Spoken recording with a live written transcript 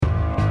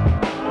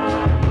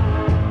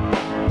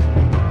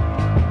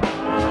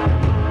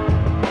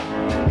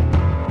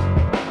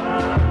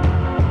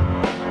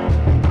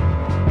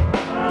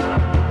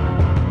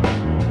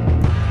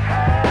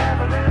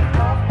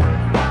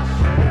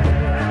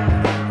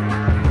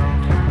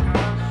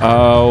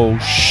Oh,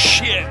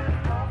 shit.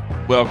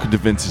 Welcome to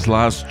Vince's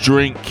Last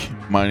Drink.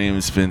 My name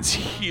is Vince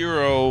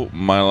Hero.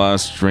 My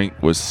last drink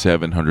was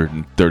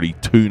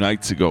 732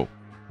 nights ago.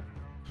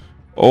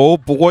 Oh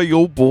boy,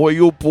 oh boy,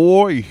 oh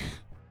boy.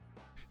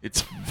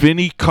 It's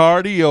Vinny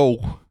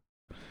Cardio.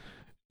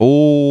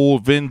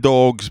 Old Vin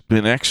Dog's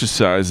been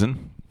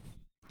exercising.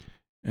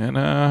 And,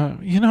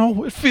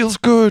 it feels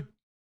good.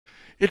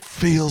 It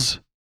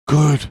feels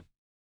good.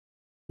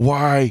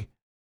 Why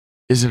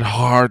is it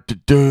hard to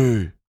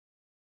do?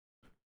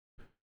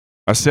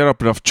 I set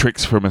up enough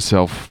tricks for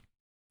myself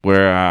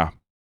where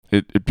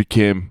it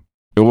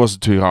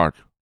wasn't too hard.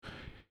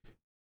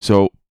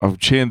 So I've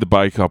chained the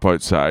bike up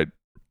outside,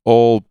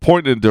 all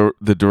pointing in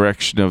the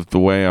direction of the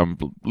way I'm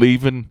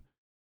leaving.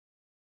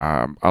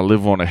 I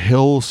live on a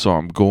hill, so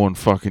I'm going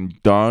fucking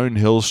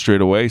downhill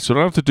straight away. So I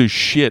don't have to do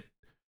shit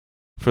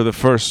for the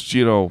first,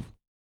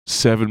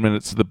 7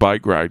 minutes of the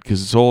bike ride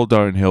because it's all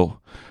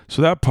downhill.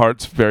 So that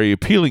part's very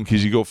appealing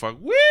because you go fuck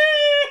whee!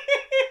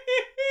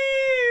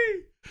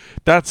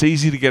 That's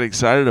easy to get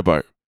excited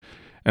about.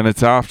 And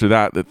it's after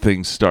that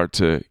things start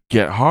to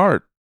get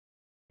hard.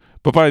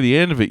 But by the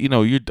end of it,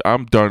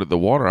 I'm down at the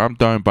water. I'm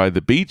down by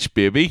the beach,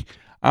 baby.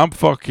 I'm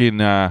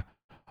fucking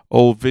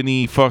old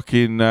Vinny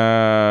fucking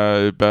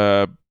I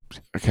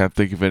can't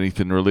think of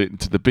anything relating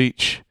to the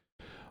beach.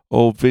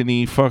 Old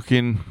Vinny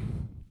fucking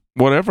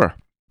whatever.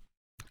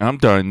 I'm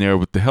down there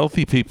with the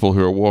healthy people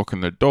who are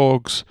walking their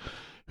dogs,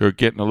 who are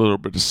getting a little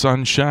bit of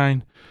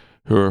sunshine,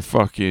 who are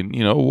fucking,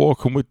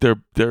 walking with their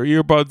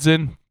earbuds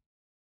in.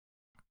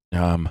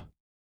 It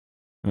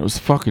was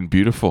fucking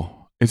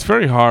beautiful. It's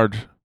very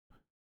hard,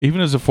 even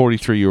as a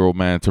 43-year-old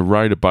man, to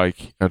ride a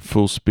bike at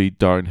full speed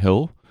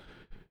downhill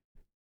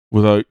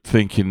without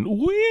thinking,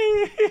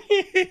 wee.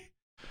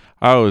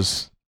 I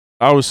was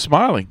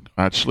smiling,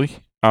 actually.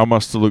 I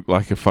must have looked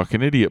like a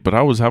fucking idiot, but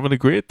I was having a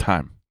great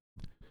time.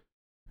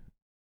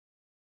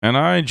 And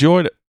I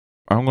enjoyed it.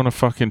 I'm going to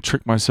fucking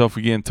trick myself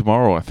again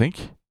tomorrow, I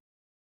think.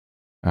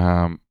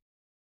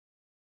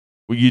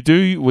 You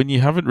do, when you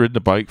haven't ridden a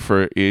bike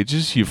for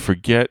ages, you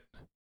forget,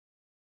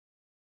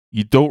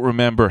 you don't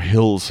remember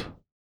hills.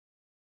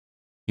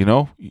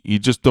 You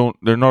just don't,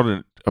 they're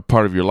not a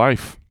part of your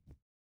life.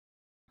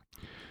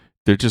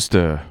 They're just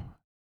an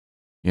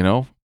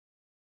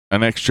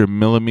extra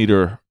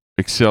millimeter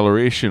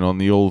acceleration on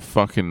the old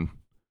fucking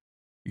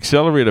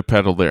accelerator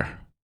pedal there.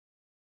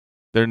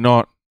 They're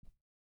not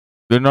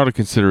a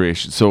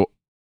consideration. So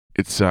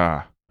it's,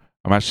 I'm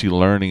actually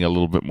learning a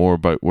little bit more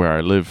about where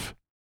I live.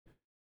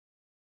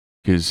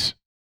 Because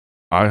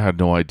I had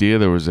no idea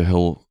there was a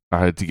hill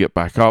I had to get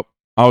back up.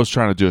 I was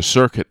trying to do a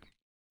circuit.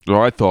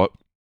 So I thought,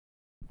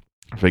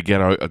 if I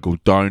get out, I go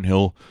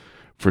downhill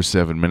for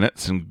 7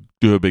 minutes and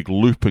do a big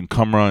loop and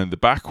come around the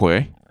back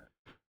way.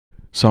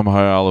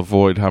 Somehow I'll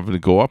avoid having to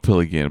go uphill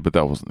again, but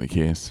that wasn't the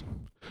case.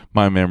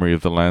 My memory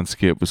of the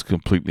landscape was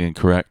completely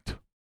incorrect.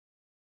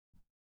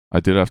 I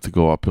did have to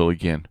go uphill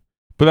again,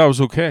 but that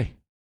was okay.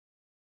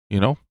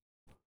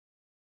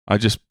 I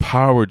just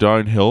power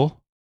downhill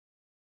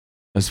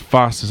as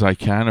fast as I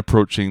can,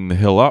 approaching the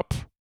hill up,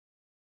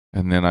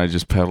 and then I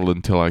just pedal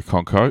until I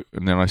conk out,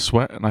 and then I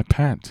sweat and I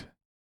pant,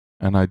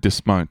 and I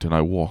dismount and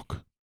I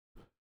walk.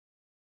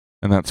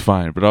 And that's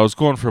fine. But I was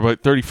going for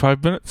about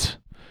 35 minutes,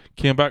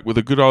 came back with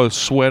a good old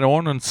sweat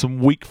on and some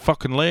weak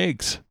fucking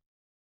legs.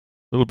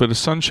 A little bit of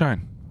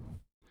sunshine.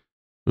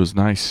 It was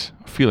nice.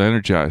 I feel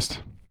energized.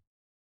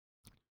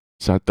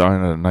 Sat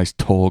down at a nice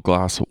tall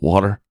glass of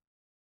water.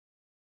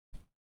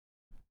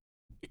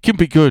 It can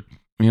be good,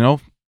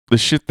 The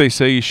shit they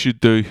say you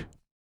should do,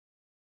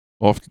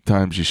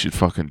 oftentimes you should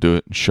fucking do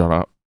it and shut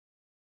up.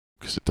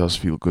 Because it does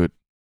feel good.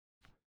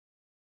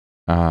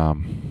 What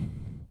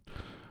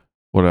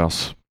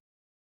else?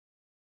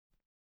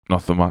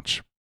 Nothing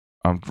much.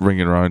 I'm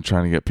ringing around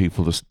trying to get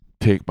people to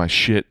take my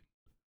shit.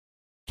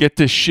 Get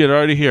this shit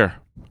out of here.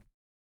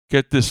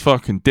 Get this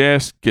fucking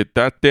desk. Get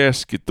that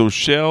desk. Get those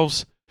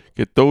shelves.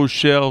 Get those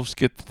shelves.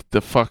 Get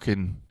the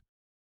fucking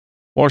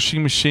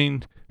washing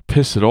machine.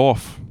 Piss it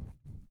off.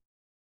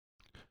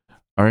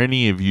 Are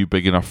any of you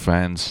big enough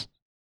fans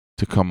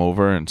to come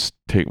over and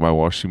take my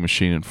washing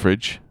machine and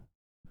fridge?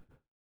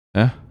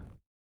 Eh?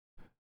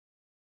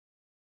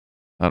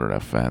 I don't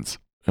have fans.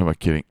 Who am I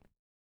kidding?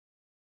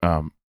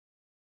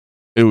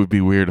 It would be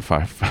weird if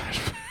I...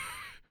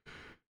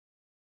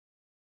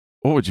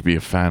 What would you be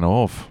a fan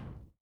of?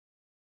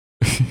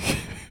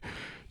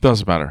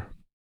 Doesn't matter.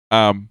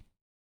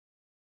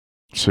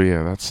 So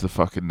yeah, that's the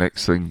fucking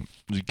next thing.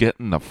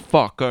 Getting the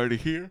fuck out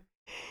of here.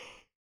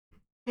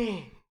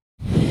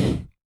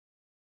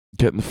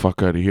 Getting the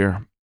fuck out of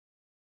here.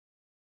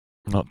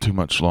 Not too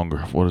much longer.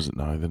 What is it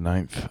now? The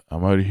 9th.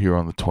 I'm out of here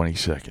on the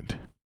 22nd.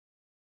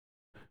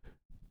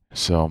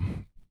 So,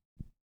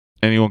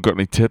 anyone got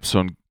any tips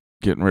on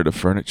getting rid of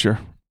furniture?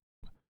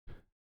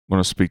 I'm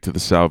going to speak to the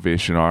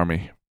Salvation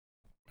Army.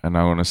 And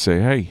I'm going to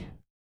say, hey,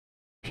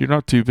 if you're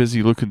not too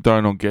busy looking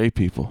down on gay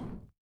people,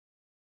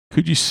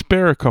 could you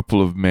spare a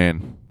couple of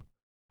men?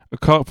 A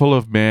couple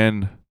of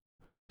men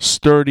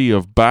sturdy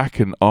of back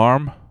and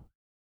arm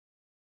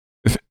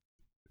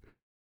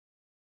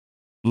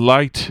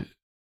light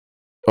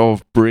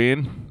of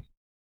brain,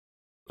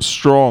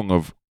 strong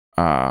of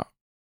what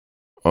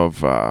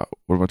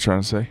am I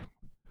trying to say?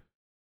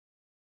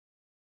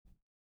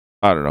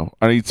 I don't know.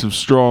 I need some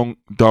strong,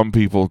 dumb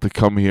people to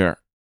come here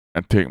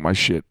and take my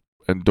shit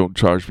and don't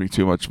charge me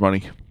too much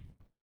money.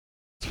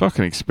 It's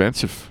fucking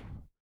expensive.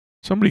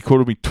 Somebody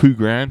quoted me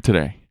 $2,000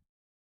 today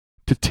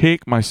to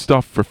take my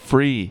stuff for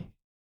free.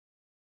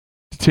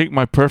 To take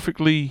my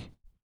perfectly,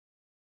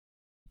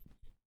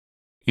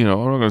 I'm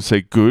not going to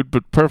say good,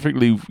 but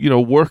perfectly,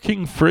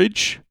 working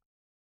fridge.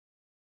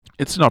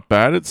 It's not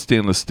bad. It's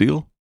stainless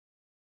steel.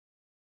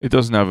 It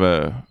doesn't have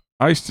a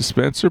ice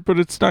dispenser, but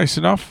it's nice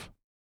enough.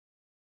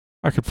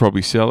 I could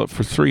probably sell it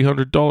for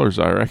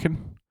 $300, I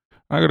reckon.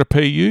 I got to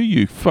pay you,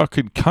 you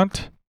fucking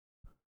cunt.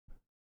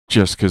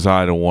 Just because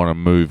I don't want to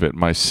move it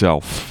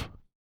myself.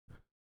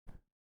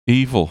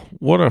 Evil.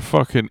 What a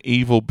fucking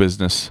evil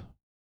business.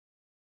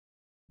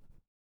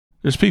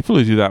 There's people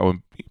who do that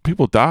when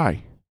people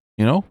die,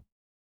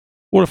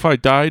 What if I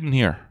died in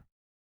here?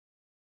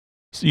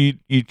 So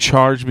you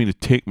charge me to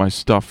take my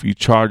stuff. You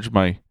charge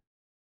my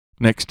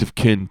next of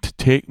kin to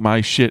take my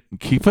shit and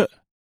keep it?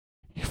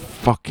 You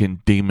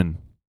fucking demon.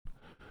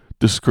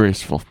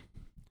 Disgraceful.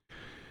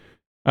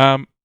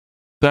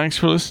 Thanks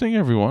for listening,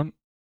 everyone.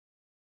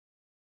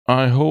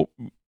 I hope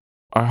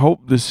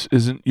this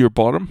isn't your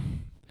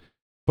bottom,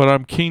 but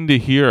I'm keen to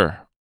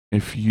hear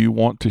if you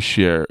want to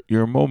share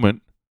your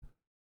moment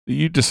that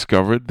you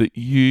discovered that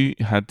you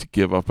had to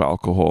give up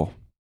alcohol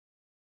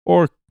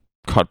or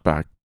cut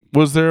back.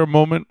 Was there a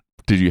moment?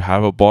 Did you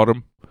have a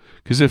bottom?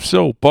 Because if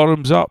so,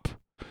 bottoms up.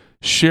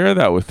 Share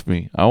that with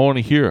me. I want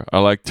to hear. I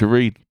like to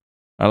read.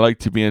 I like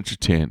to be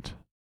entertained.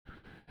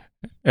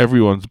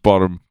 Everyone's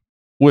bottom,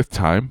 with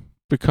time,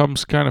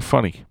 becomes kind of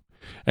funny.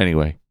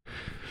 Anyway,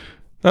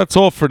 that's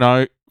all for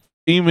now.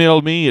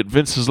 Email me at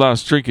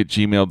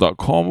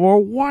vinceslastdrink@gmail.com, or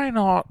why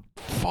not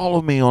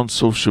follow me on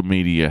social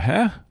media,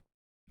 huh?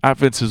 At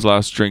Vince's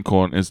Last Drink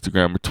on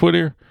Instagram or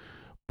Twitter.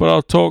 But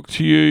I'll talk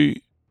to you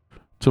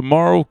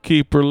tomorrow.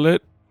 Keep her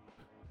lit.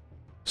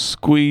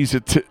 Squeeze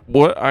it.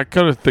 What? I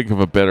gotta think of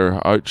a better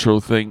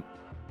outro thing.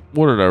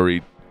 What did I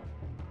read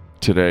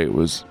today? It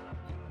was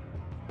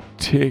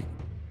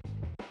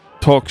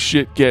talk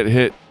shit, get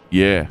hit.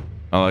 Yeah,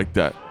 I like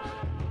that.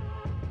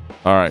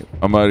 All right,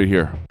 I'm out of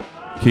here.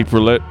 Keep her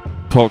lit.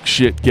 Talk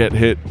shit, get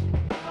hit.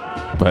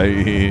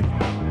 Bye.